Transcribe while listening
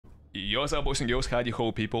Yo, what's up, boys and girls? Howdy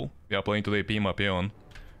ho, people. We are playing today Peon.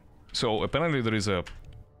 So, apparently there is a...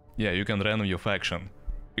 Yeah, you can random your faction.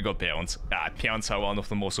 You got Peons. Peons are one of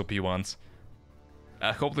the most OP ones.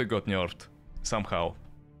 I hope they got nerfed. Somehow.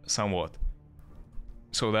 Somewhat.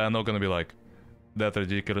 So they are not gonna be like... that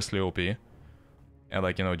ridiculously OP. And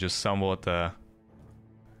like, you know, just somewhat...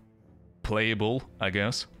 playable, I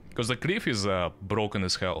guess. Because the Cliff is broken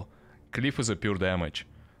as hell. Cliff is a pure damage.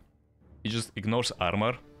 He just ignores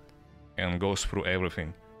armor and goes through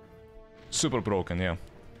everything. Super broken, yeah.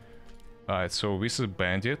 Alright, so this is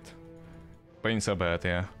Bandit. Bandits are bad,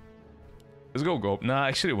 yeah. Let's go. Nah,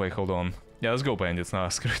 actually, wait, hold on. Yeah, let's go Bandits. Nah,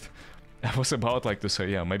 screw it. I was about like to say,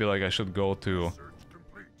 yeah, maybe like I should go to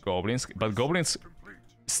Goblins. But Goblins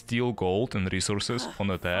steal gold and resources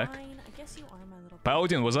on attack.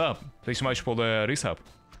 Paladin, what's up? Thanks so much for the resub.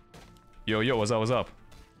 Yo, what's up?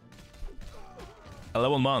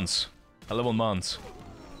 11 months. 11 months.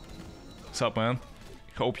 What's up, man?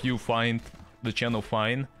 Hope you find the channel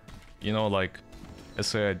fine. You know, like,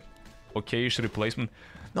 as a okayish replacement.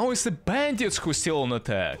 No, it's the bandits who still on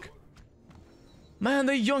attack. Man,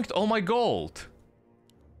 they yoinked all my gold.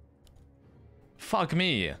 Fuck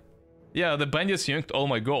me. Yeah, the bandits yoinked all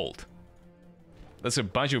my gold. That's a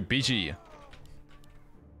bunch of BG.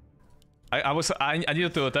 I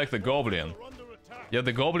needed to attack the goblin. Yeah,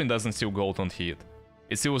 the goblin doesn't steal gold on hit.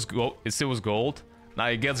 It steals gold. Now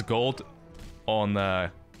it gets gold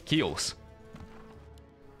on kills.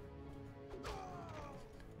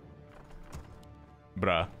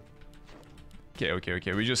 Bruh.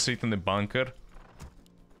 Okay. We just sit in the bunker.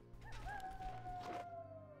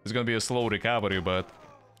 It's gonna be a slow recovery, but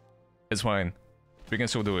it's fine. We can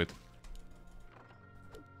still do it.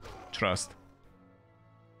 Trust.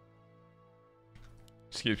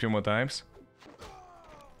 Just hit a few more times.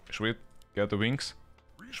 Sweet. Get the wings.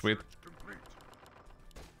 Sweet.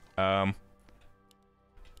 I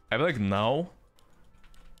feel like now...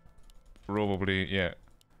 Probably, yeah.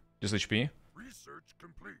 Just HP.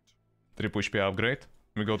 Triple HP upgrade.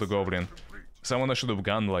 We go to Goblin. Someone I should have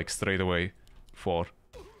gone like straight away for.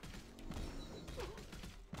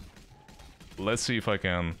 Let's see if I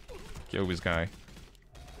can kill this guy.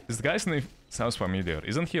 This guy's name sounds familiar.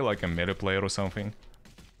 Isn't he like a melee player or something?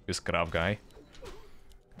 This craft guy.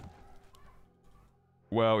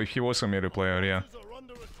 Well, if he was a melee player, yeah.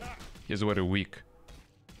 He's very weak.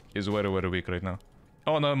 He's very weak right now.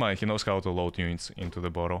 Oh, never mind. He knows how to load units into the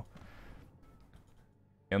bottle.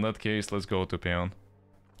 In that case, let's go to Peon.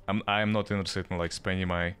 I'm not interested in like spending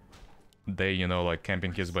my day, you know, like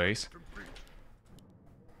camping his base.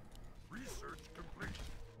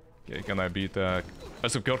 Okay, can I beat a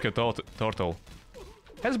Subcurky Turtle?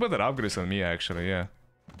 Has better upgrades than me, actually, yeah.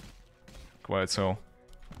 Quite so.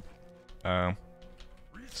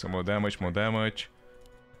 So more damage. More damage.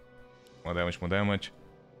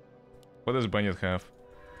 What does Bandit have?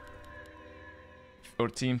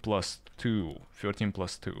 13 plus 2. 13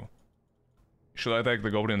 plus 2. Should I attack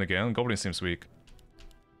the Goblin again? Goblin seems weak.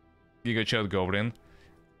 Giga Chat Goblin.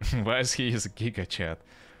 Why is he his Giga Chat?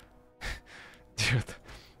 Dude.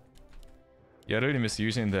 You're really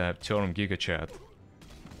misusing the term Giga Chat.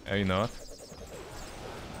 Are you not?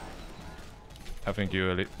 I think you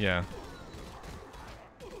really... yeah.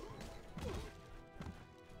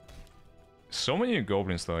 So many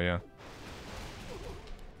goblins though, yeah.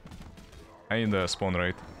 I need the spawn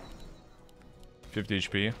rate. 50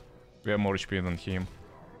 HP. We have more HP than him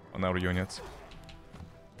on our units.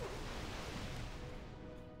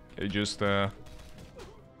 Okay, just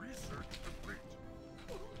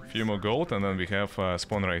few more gold and then we have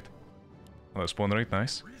spawn rate. Spawn rate,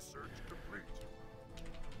 nice.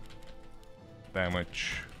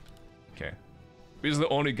 Damage. Okay. This is the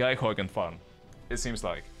only guy who I can farm. It seems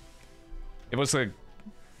like. It was like...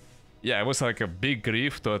 yeah, it was like a big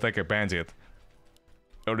grief to attack a bandit.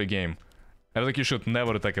 Early game. I think you should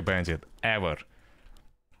never attack a bandit. Ever.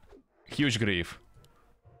 Huge grief.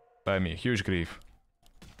 By me, huge grief.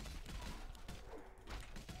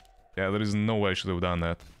 Yeah, there is no way I should have done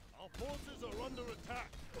that.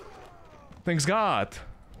 Thanks God!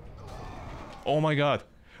 Oh my God.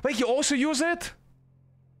 Wait, he also used it?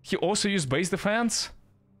 He also used base defense?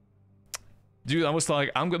 Dude, I was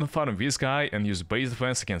like, I'm gonna farm this guy and use base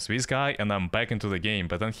defense against this guy and I'm back into the game,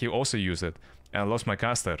 but then he also used it and I lost my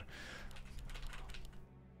caster.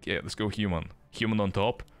 Okay, let's go human. Human on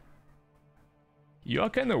top. You are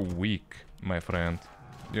kinda weak, my friend.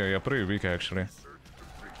 Yeah, you're pretty weak actually.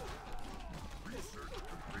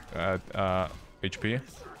 HP.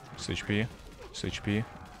 HP.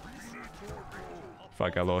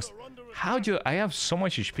 Fuck, I lost. How do I have so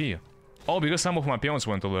much HP? Oh, because some of my peons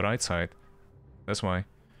went to the right side. That's why.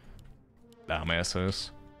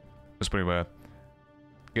 Dumbasses. It's pretty bad.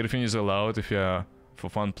 Griffin is allowed if you're a for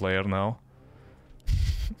fun player now.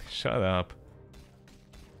 Shut up.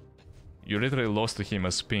 You literally lost to him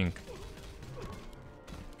as pink.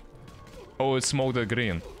 Oh, it smoked the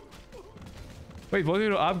green. Wait, what are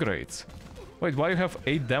your upgrades? Wait, why you have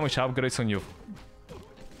 8 damage upgrades on your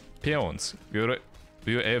peons? Do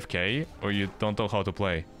you AFK or you don't know how to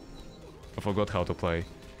play? I forgot how to play.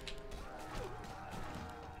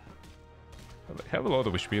 They have a lot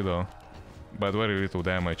of HP though, but very little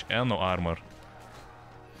damage and no armor.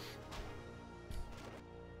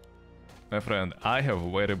 My friend, I have a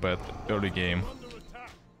very bad early game.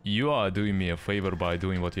 You are doing me a favor by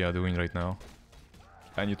doing what you are doing right now.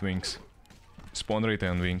 I need wings. Spawn rate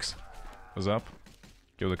and wings. What's up?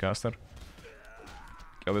 Kill the caster.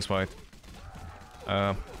 Kill this fight.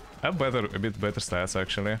 I have a bit better stats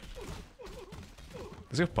actually.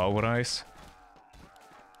 Does he have power eyes?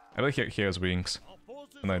 I think he has wings.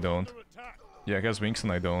 And I don't. Yeah, he has wings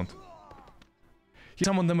and I don't. He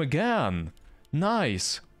summoned them again!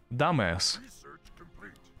 Nice! Dumbass.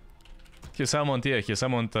 He summoned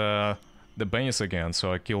the Bennis again,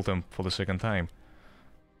 so I killed him for the second time.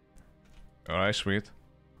 Alright, sweet.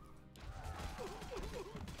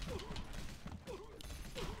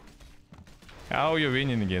 How are you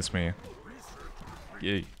winning against me?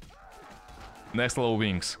 Yay. Next level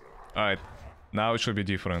wings. Alright, now it should be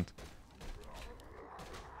different.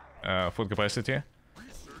 Food capacity.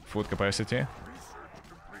 Food capacity.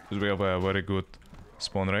 Because we have a very good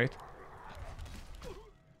spawn rate.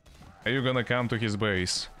 Are you gonna come to his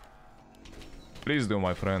base? Please do,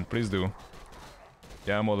 my friend, please do.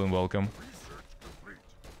 Yeah, more than welcome.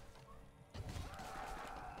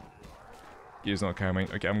 He's not coming.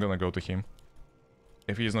 Okay, I'm gonna go to him.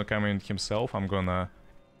 If he's not coming himself, I'm gonna...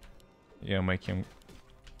 yeah, make him...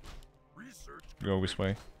 go this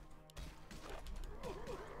way.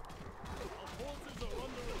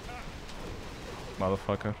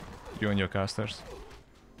 Motherfucker. You and your casters.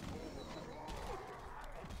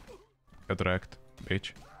 Attract,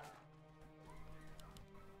 bitch.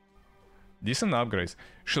 Decent upgrades.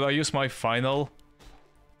 Should I use my final?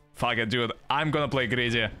 Fuck it, dude. I'm gonna play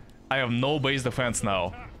greedy. I have no base defense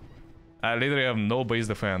now. I literally have no base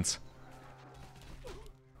defense.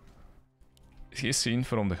 Is he seen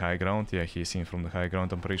from the high ground? Yeah, he's seen from the high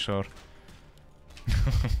ground, I'm pretty sure.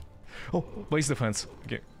 Oh, base defense.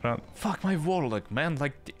 Okay, run. Fuck my warlock, man.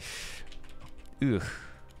 Like... ugh.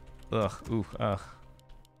 Ugh, ugh, ugh.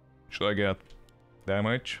 Should I get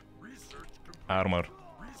damage? Armor.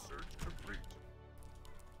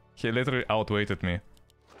 He literally outweighted me.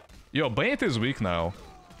 Yo, Bandit is weak now.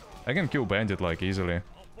 I can kill Bandit like easily.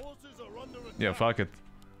 Yeah, fuck it.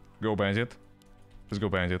 Go Bandit. Let's go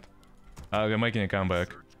Bandit. We're making a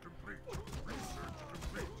comeback.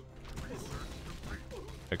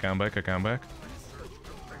 A comeback, a comeback.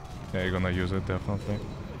 Yeah, you're gonna use it definitely.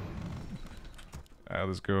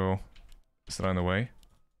 Let's go. Let's run away.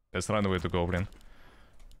 Let's run away to Goblin.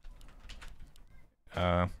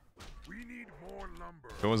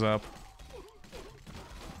 Goes up.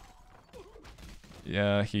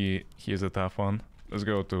 Yeah, he's a tough one. Let's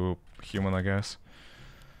go to human, I guess.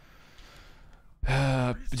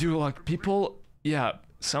 Do you like people? Yeah,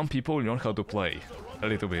 some people learn how to play a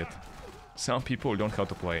little bit. Some people learn how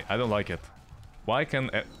to play. I don't like it. Why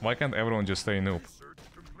can't everyone just stay noob?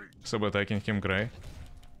 So we're taking him gray.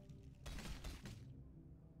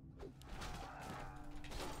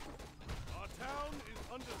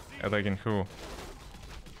 Attacking who?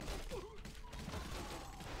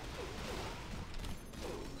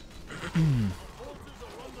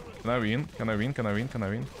 Can I win? Can I win? Can I win? Can I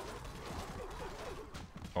win?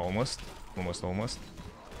 Almost. Almost, almost.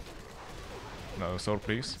 No, sword,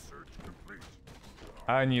 please.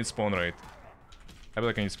 I need spawn rate. I feel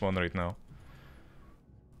like I need spawn rate now.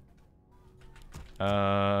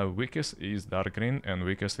 Weakest is dark green and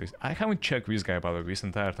weakest is... I haven't checked this guy by the way this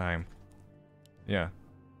entire time. Yeah.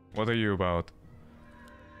 What are you about?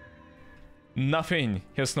 Nothing!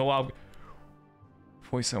 He has no up...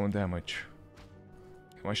 47 damage.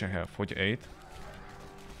 How much I have? 48?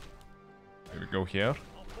 Maybe go here.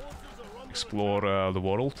 Explore the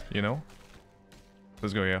world, you know?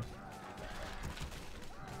 Let's go here.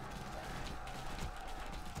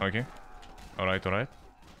 Okay. Alright, alright.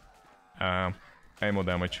 Ammo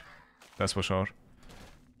damage. That's for sure.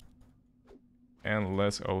 And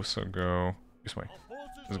let's also go this way.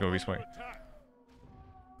 Let's go this way.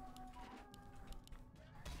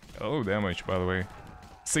 Oh, damage, by the way.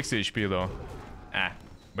 60 HP though. Ah,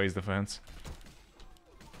 base defense.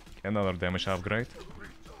 Another damage upgrade.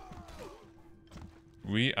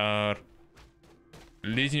 We are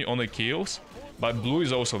leading on the kills, but blue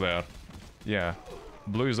is also there. Yeah,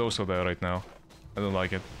 blue is also there right now. I don't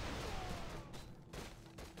like it.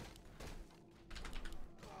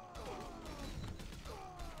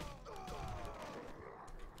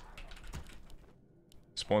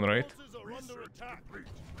 Spawn rate.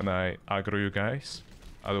 Can I aggro you guys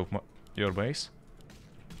out of your base?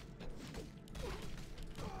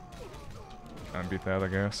 Can't beat that, I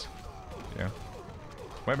guess. Yeah.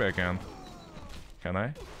 Maybe I can. Can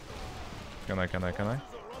I? Can I?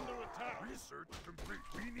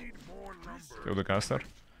 Kill the caster.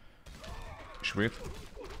 Sweet.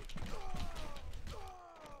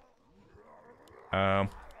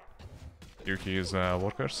 Kill his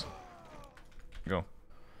workers. Go.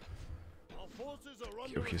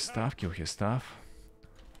 Kill his stuff, kill his stuff.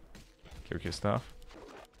 Kill his stuff.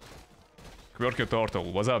 Quirky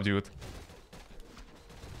Turtle, what's up, dude?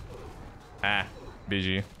 Ah,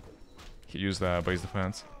 BG. He used base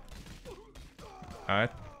defense.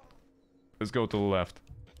 Alright. Let's go to the left.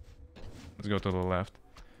 Let's go to the left.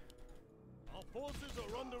 Our forces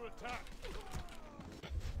are under attack.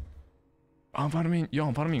 I'm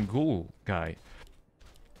farming ghoul guy.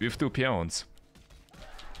 With 2 peons.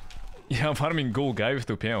 Yeah, I'm farming ghoul guy with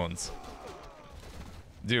 2 peons.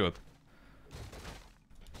 Dude.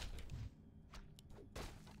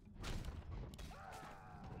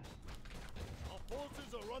 Our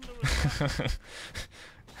forces are under attack.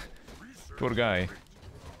 Poor guy.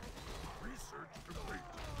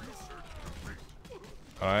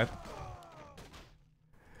 Alright.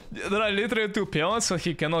 There are literally 2 peons so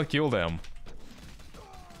he cannot kill them.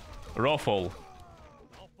 Ruffle.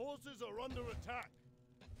 Our forces are under attack.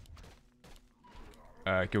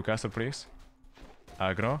 Kill caster, please.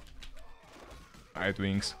 Aggro. I had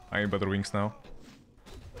wings. I need better wings now.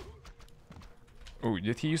 Oh,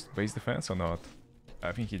 did he use base defense or not?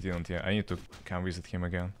 I think he didn't, yeah. I need to come visit him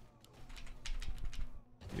again.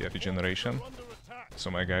 Yeah, regeneration. Under attack. So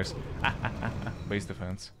my guys. Base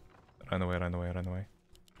defense. Run away, run away, run away.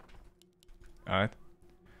 Alright.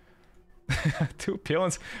 2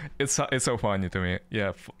 peons. It's so funny to me.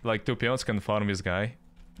 Yeah, like 2 peons can farm this guy.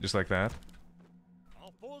 Just like that.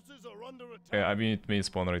 Our forces are under attack. Yeah, I mean, me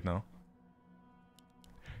spawn right now.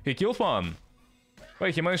 He killed one!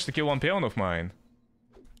 Wait, he managed to kill 1 peon of mine.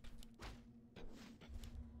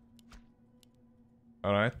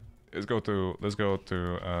 Alright. Let's go to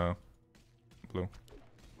blue.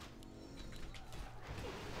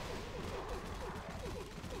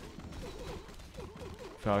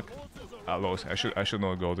 Fuck. I lost. I should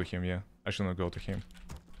not go to him, yeah. I should not go to him.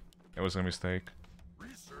 It was a mistake.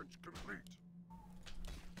 Research complete.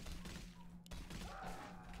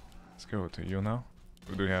 Let's go to you now.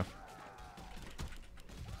 What do we have?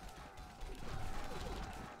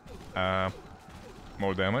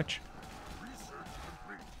 More damage.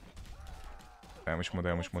 Damage, more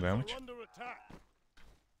damage, more damage. Under attack.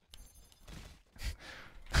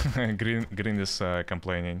 Green is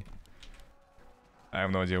complaining. I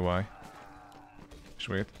have no idea why.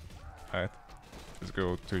 Sweet. Alright. Let's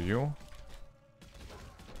go to you.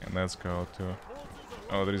 And let's go to...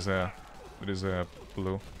 Oh, there is a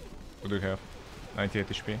blue. What do you have? 98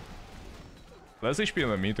 HP. Less HP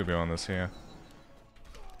than me, to be honest, yeah.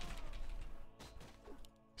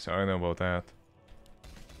 So I know about that.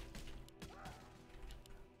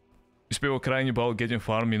 These people crying about getting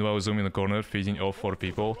farm, meanwhile zoom in the corner, feeding off 4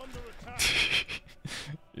 people.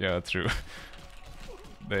 Yeah, true.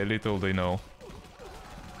 They little they know.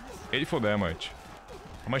 84 damage.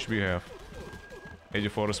 How much do you have?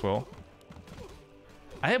 84 as well.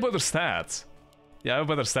 I have better stats. Yeah, I have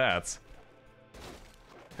better stats.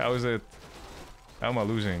 How is it? How am I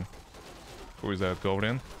losing? Who is that?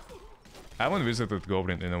 Goblin? I haven't visited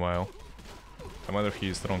Goblin in a while. I wonder if he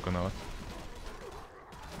is strong or not.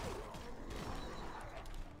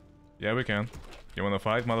 Yeah, we can. You wanna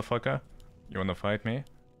fight, motherfucker? You wanna fight me?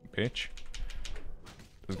 Bitch.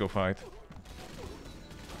 Let's go fight.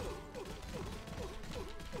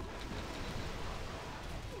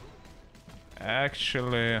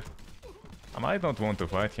 Actually, I might not want to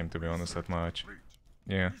fight him, to be honest, that much.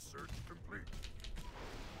 Yeah.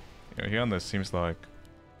 Yeah, he honest seems like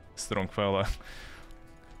strong fella.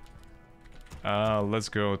 Let's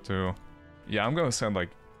go to... Yeah, I'm gonna send like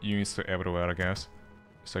units to everywhere, I guess.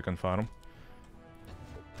 Second farm.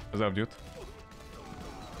 What's up, dude?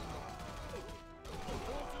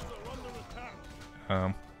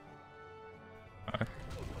 Alright.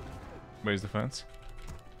 Base defense.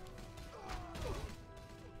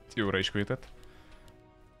 You rage quitted.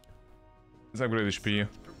 Let's upgrade HP.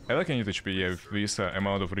 I like I need HP, yeah, with this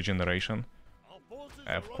amount of regeneration.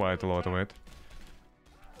 I have quite a lot of it.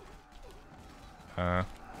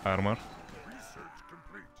 armor. Research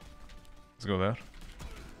complete. Let's go there.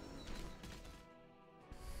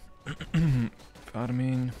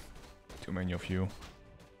 Farming. Too many of you.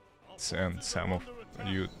 Send some of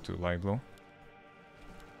you to light blue.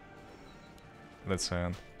 Let's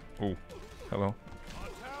send. Oh, hello. Our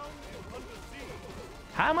town is under siege.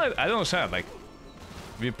 How am I don't understand, like,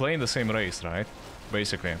 we play in the same race, right?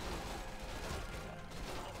 Basically. Our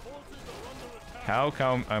forces are under attack. How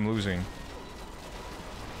come I'm losing?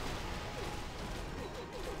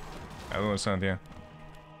 I don't understand, yeah.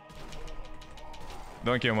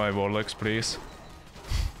 Don't kill my warlocks, please.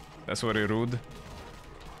 That's very rude.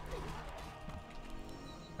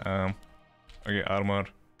 Okay, armor.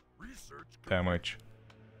 Research Damage.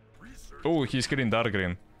 research. Oh, he's killing dark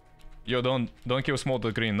green. Yo, don't kill small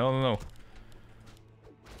dark green. No, no, no.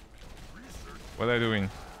 What are you doing?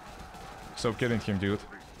 Stop killing him, dude.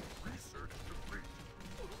 Research complete.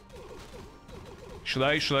 Should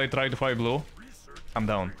I try to fight blue? Research. I'm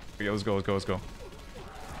down. Okay, let's go, let's go, let's go.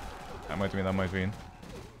 I might win, I might win.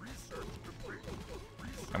 Research complete.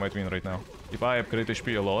 I might win right now. If I upgrade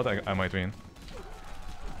HP a lot, I might win.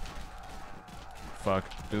 Fuck,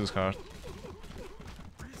 this is hard.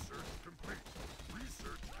 Research complete.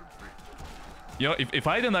 Research complete. You know, if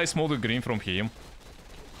I deny small green from him,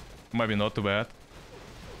 maybe not too bad.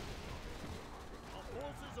 Our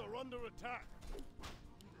forces are under attack.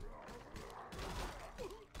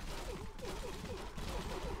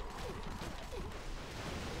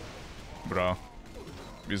 Bro.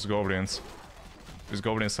 These goblins. These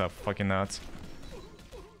goblins are fucking nuts.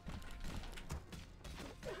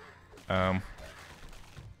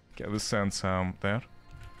 Okay, let's send some there.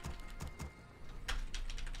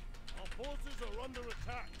 Our forces are under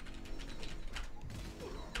attack.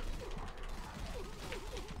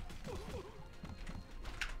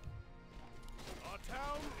 Our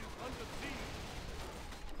town is under siege.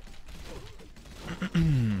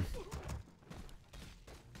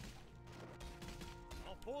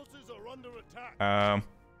 Our forces are under attack.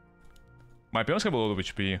 My peons have a lot of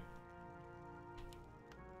HP.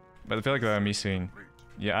 But I feel like they're missing.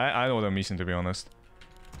 Yeah, I know what I'm missing, to be honest.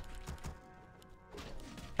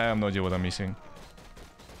 I have no idea what I'm missing.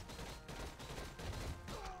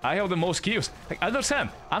 I have the most kills. Like, understand,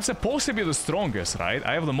 I'm supposed to be the strongest, right?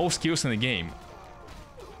 I have the most kills in the game.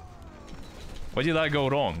 What did I go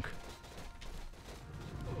wrong?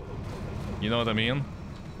 You know what I mean?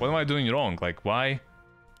 What am I doing wrong? Like, why?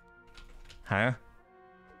 Huh?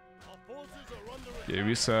 Our forces are under attack. Okay,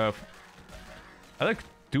 we have... I think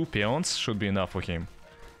 2 peons should be enough for him.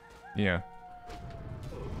 Yeah.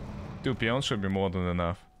 2 peons should be more than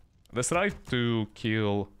enough. Let's try to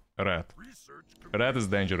kill red. Research complete. Red is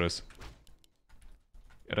dangerous.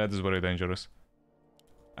 Red is very dangerous.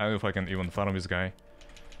 I don't know if I can even farm this guy.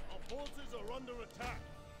 Our forces are under attack.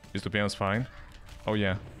 Is 2 peons fine? Oh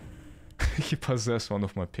yeah. He possessed one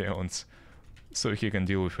of my peons. So he can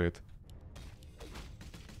deal with it.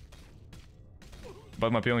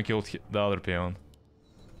 But my peon killed the other peon.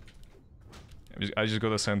 I just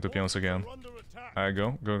gotta send 2 peons again. Are under attack. I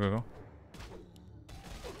go.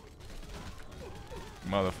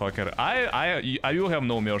 Motherfucker. You have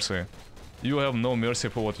no mercy. You have no mercy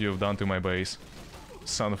for what you've done to my base.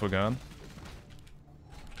 Son of a gun.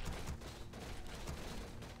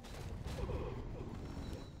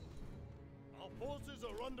 Our forces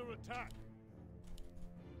are under attack.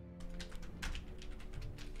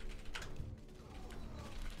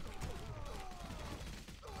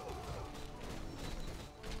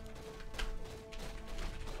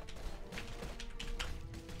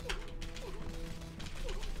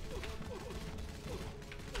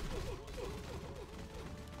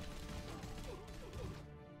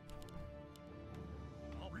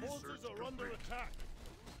 Our forces are under attack.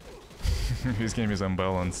 This game is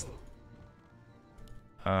unbalanced.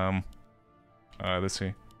 Let's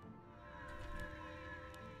see.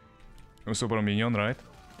 Oh, super minion, right?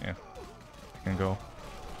 Yeah. I can go.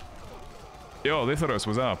 Yo, Litherus,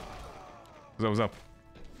 what's up? What's up?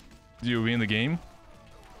 Do you win the game?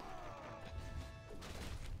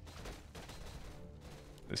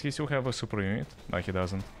 Does he still have a super unit? No, he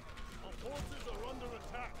doesn't. Our forces are under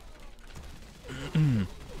attack.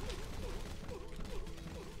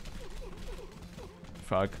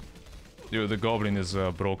 Fuck. Dude, the goblin is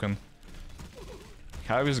broken.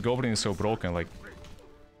 How is goblin so broken? Like...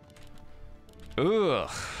 Ugh.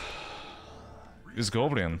 This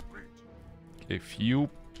goblin. A few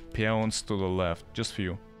peons to the left. Just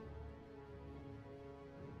few.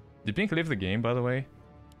 Did Pink leave the game, by the way?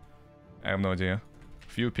 I have no idea.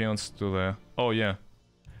 Few peons to the... Oh, yeah.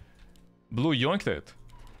 Blue yoinked it.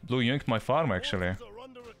 Blue yoinked my farm, actually. Forces are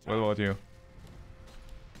under attack. What about you?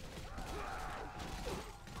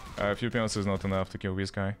 A few peons is not enough to kill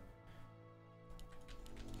this guy.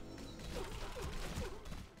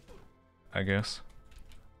 I guess.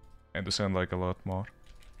 And to send like a lot more.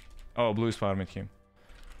 Oh, blue is farming him.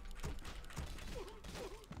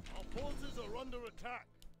 Our forces are under attack.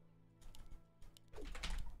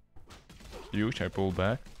 Huge, I pulled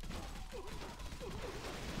back.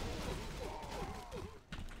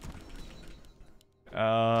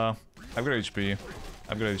 I've got HP.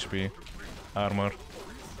 I've got HP. Armor.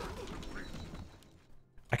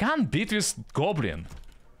 I can't beat this goblin.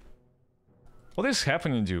 What is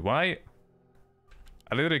happening, dude? Why?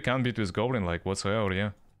 I literally can't beat this goblin like whatsoever,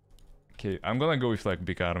 yeah. Okay, I'm gonna go with like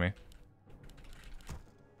big army.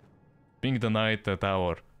 Pink the knight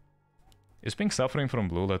tower. Is Pink suffering from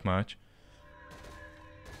blue that much?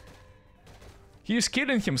 He is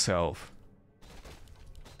killing himself.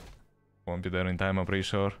 Won't be there in time, I'm pretty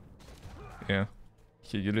sure. Yeah.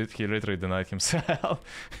 He literally denied himself.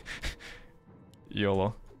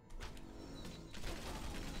 YOLO.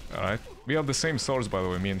 Alright. We have the same swords, by the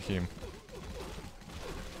way, me and him.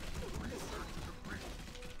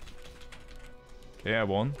 Okay, I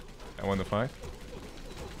won. I won the fight.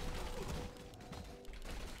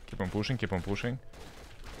 Keep on pushing, keep on pushing.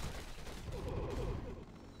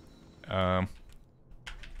 Okay,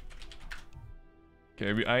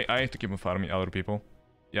 I have to keep on farming other people.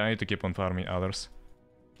 Yeah, I need to keep on farming others.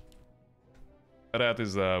 Red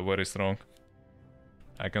is very strong.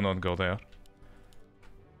 I cannot go there.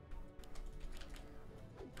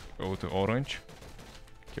 Go to orange.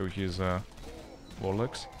 Kill his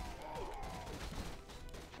warlocks.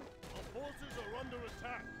 Our forces are under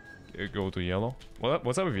attack. Okay, go to yellow.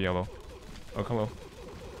 What's up with yellow? Oh, hello.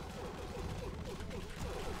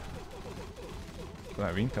 Can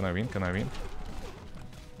I win? Can I win? Can I win?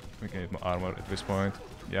 We can need more armor at this point.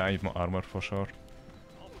 Yeah, I need more armor for sure.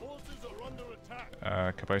 Our forces are under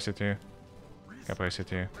attack. Capacity.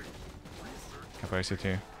 Capacity.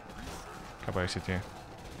 Capacity. Capacity.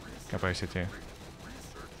 Capacity.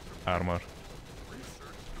 Armor.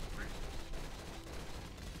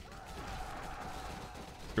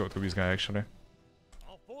 Let's go to this guy actually.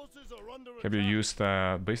 Our forces are under Have you attack. used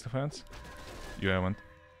base defense? You haven't.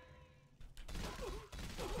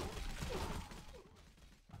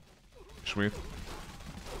 Sweet.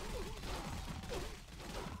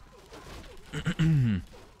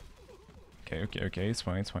 Okay, it's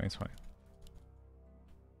fine, it's fine, it's fine.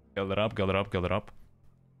 Gather up, gather up, gather up.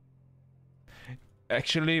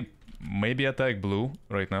 Actually, maybe attack blue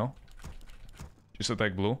right now. Just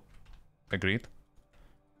attack blue. Agreed.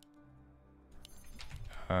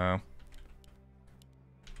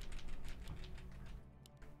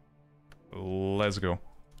 Let's go.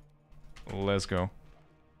 Let's go.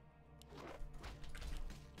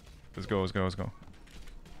 Let's go, let's go, let's go.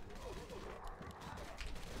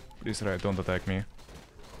 Please, right, don't attack me.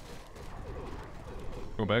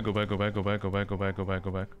 Go back, go back, go back, go back, go back, go back, go back,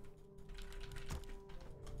 go back.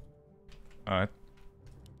 Alright.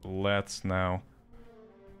 Let's now.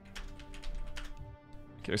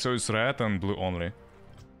 Okay, so it's red and blue only.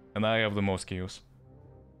 And I have the most kills.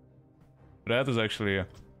 Red is actually...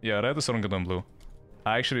 yeah, red is stronger than blue.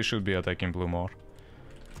 I actually should be attacking blue more.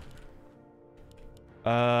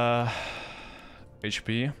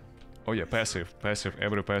 HP. Oh yeah, passive, passive,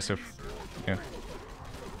 every passive. Yeah.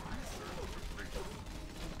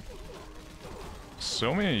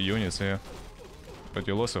 So many units here. But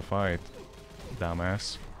you lost a fight.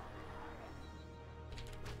 Dumbass.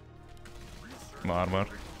 More armor.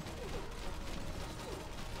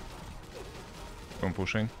 I'm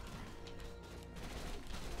pushing.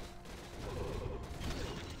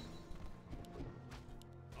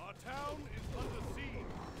 Our town is under siege.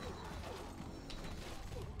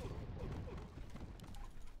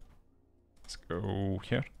 Let's go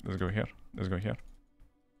here. Let's go here. Let's go here.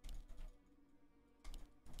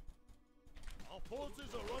 Our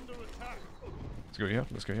forces are under attack. Let's go here.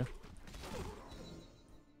 Let's go here.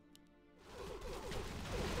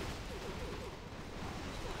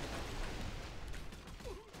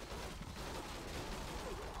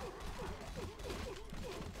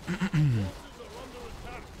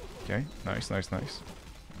 Okay, nice, nice, nice.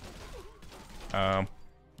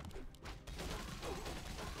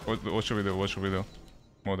 What should we do? What should we do?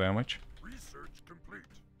 More damage? Research complete.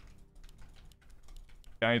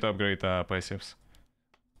 I need to upgrade passives.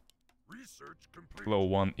 Research complete. Low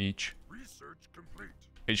 1 each. Research complete.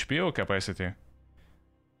 HP or capacity?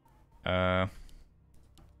 I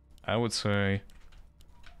would say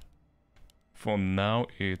for now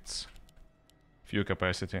it's few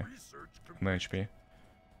capacity Research and complete. HP.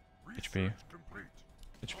 HP. Complete.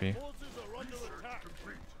 HP. Forces are under attack. HP.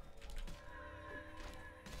 Complete.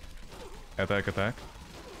 Attack, attack.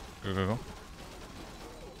 Go, go, go. Our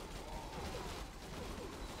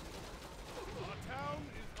town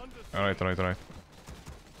is under siege. Alright, alright, alright.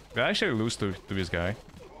 Did I actually lose to this guy?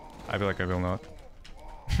 I feel like I will not.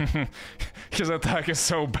 His attack is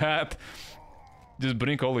so bad. Just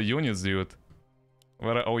bring all the units, dude.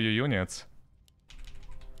 Where are all your units?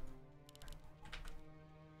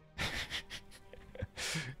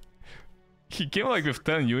 He came like with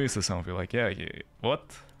 10 units or something. Like, yeah, what?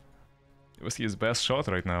 It was his best shot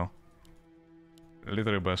right now.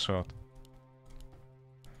 Literally best shot.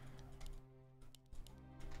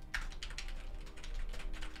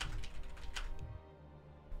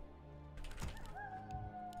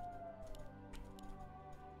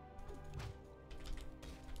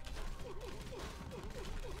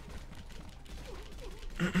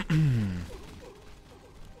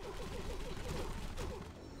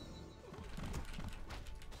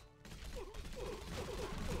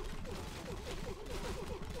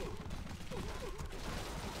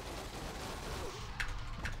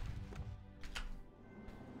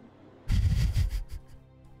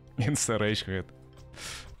 Insta rage quit.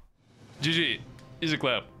 GG. Easy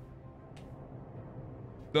clap.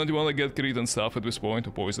 Don't you want to get crit and stuff at this point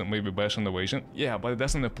to poison, maybe bash and evasion? Yeah, but it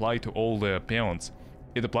doesn't apply to all the peons.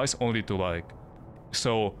 It applies only to like...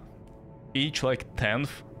 So, each like 10th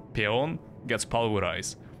peon gets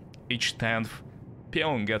pulverized. Each 10th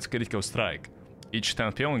peon gets critical strike. Each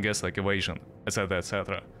 10th peon gets like evasion, etc,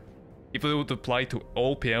 etc. If it would apply to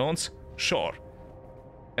all peons, sure.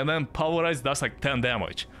 And then pulverize does like 10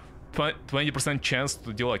 damage. 20% chance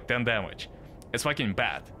to deal like 10 damage. It's fucking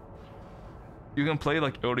bad. You can play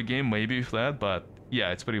like early game maybe with that, but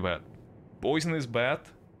yeah, it's pretty bad. Poison is bad,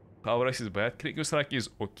 pulverize is bad, critical strike is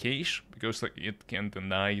okayish because like it can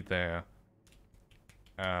deny the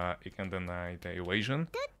evasion,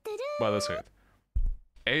 but that's it.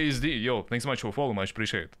 ASD, yo, thanks so much for following, much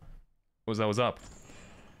appreciate it. What's up?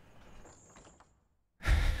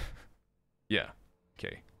 Yeah,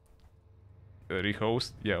 okay.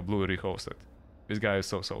 Rehost? Yeah, Blue rehosted. This guy is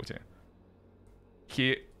so salty.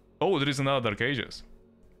 Oh, there is another Dark Ages.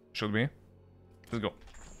 Should be. Let's go.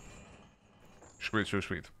 Sweet, sweet,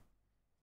 sweet.